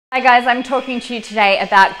Hi guys, I'm talking to you today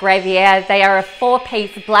about Graveir. They are a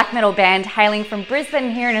four-piece black metal band hailing from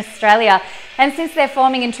Brisbane here in Australia. And since they're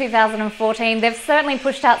forming in 2014, they've certainly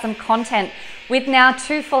pushed out some content with now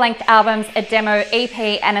 2 full-length albums, a demo EP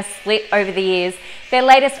and a split over the years. Their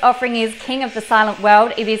latest offering is King of the Silent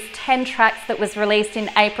World. It is 10 tracks that was released in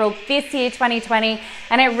April this year, 2020,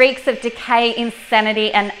 and it reeks of decay,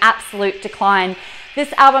 insanity and absolute decline.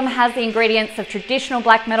 This album has the ingredients of traditional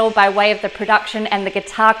black metal by way of the production and the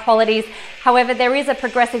guitar qualities. However, there is a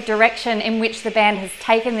progressive direction in which the band has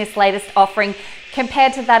taken this latest offering.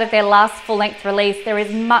 Compared to that of their last full-length release, there is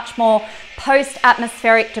much more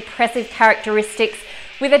post-atmospheric depressive characteristics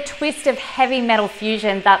with a twist of heavy metal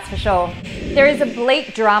fusion, that's for sure. There is a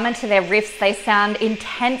bleak drama to their riffs. They sound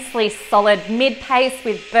intensely solid, mid-pace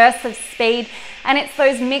with bursts of speed, and it's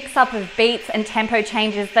those mix-up of beats and tempo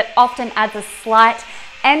changes that often adds a slight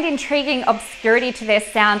and intriguing obscurity to their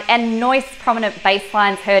sound, and noise-prominent bass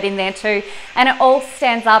lines heard in there too. And it all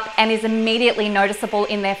stands up and is immediately noticeable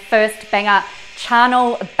in their first banger,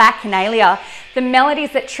 Charnel Bacchanalia. The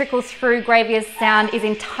melodies that trickle through Graveir's sound is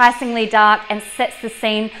enticingly dark and sets the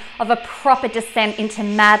scene of a proper descent into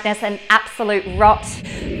madness and absolute rot.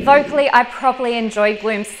 Vocally, I properly enjoy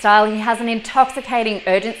Gloom's style. He has an intoxicating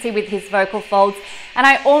urgency with his vocal folds, and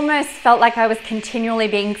I almost felt like I was continually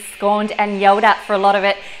being scorned and yelled at for a lot of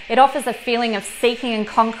it. It offers a feeling of seeking and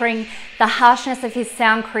conquering. The harshness of his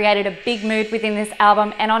sound created a big mood within this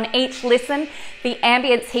album, and on each listen, the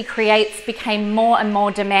ambience he creates became more and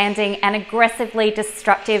more demanding and aggressively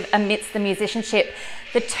destructive amidst the musicianship.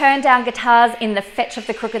 The turned down guitars in The Fetch of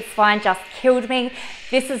the Crooked Spine just killed me.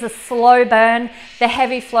 This is a slow burn. The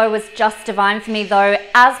heavy flow was just divine for me though,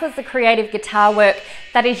 as was the creative guitar work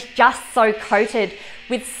that is just so coated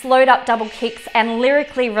with slowed up double kicks and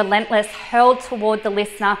lyrically relentless hurled toward the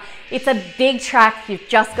listener. It's a big track. You've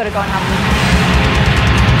just got to go and have a listen.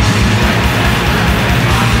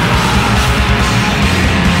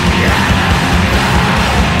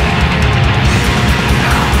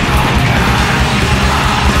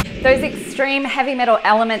 Those extreme heavy metal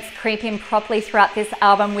elements creep in properly throughout this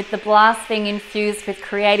album, with the blast being infused with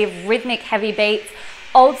creative rhythmic heavy beats,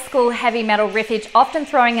 old school heavy metal riffage, often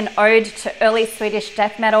throwing an ode to early Swedish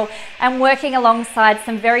death metal and working alongside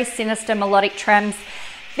some very sinister melodic trems.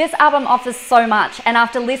 This album offers so much, and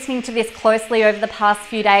after listening to this closely over the past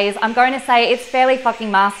few days, I'm going to say it's fairly fucking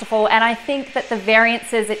masterful, and I think that the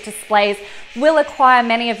variances it displays will acquire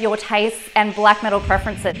many of your tastes and black metal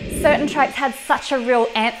preferences. Certain tracks had such a real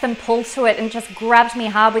anthem pull to it and just grabbed me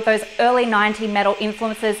hard with those early 90s metal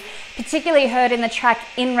influences, particularly heard in the track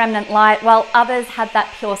In Remnant Light, while others had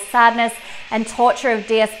that pure sadness and torture of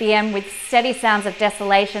DSBM with steady sounds of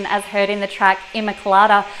desolation as heard in the track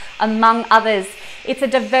Immaculata, among others. It's a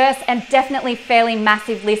diverse and definitely fairly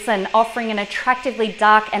massive listen, offering an attractively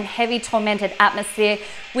dark and heavy tormented atmosphere,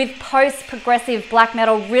 with post-progressive black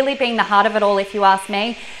metal really being the heart of it all, if you ask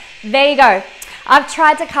me. There you go. I've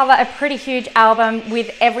tried to cover a pretty huge album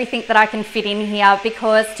with everything that I can fit in here,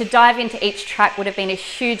 because to dive into each track would have been a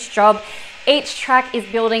huge job. Each track is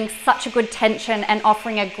building such a good tension and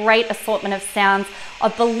offering a great assortment of sounds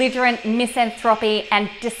of belligerent misanthropy and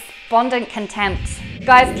despondent contempt.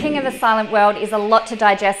 Guys, King of the Silent World is a lot to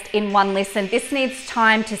digest in one listen. This needs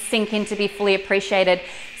time to sink in to be fully appreciated.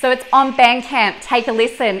 So it's on Bandcamp. Take a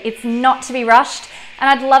listen. It's not to be rushed, and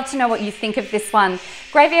I'd love to know what you think of this one.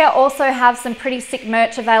 Graveir also have some pretty sick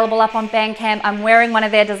merch available up on Bandcamp. I'm wearing one of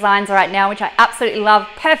their designs right now, which I absolutely love.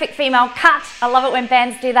 Perfect female cut. I love it when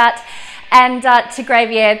bands do that. And to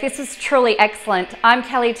Graveir, this was truly excellent. I'm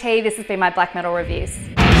Kelly T. This has been my Black Metal Reviews.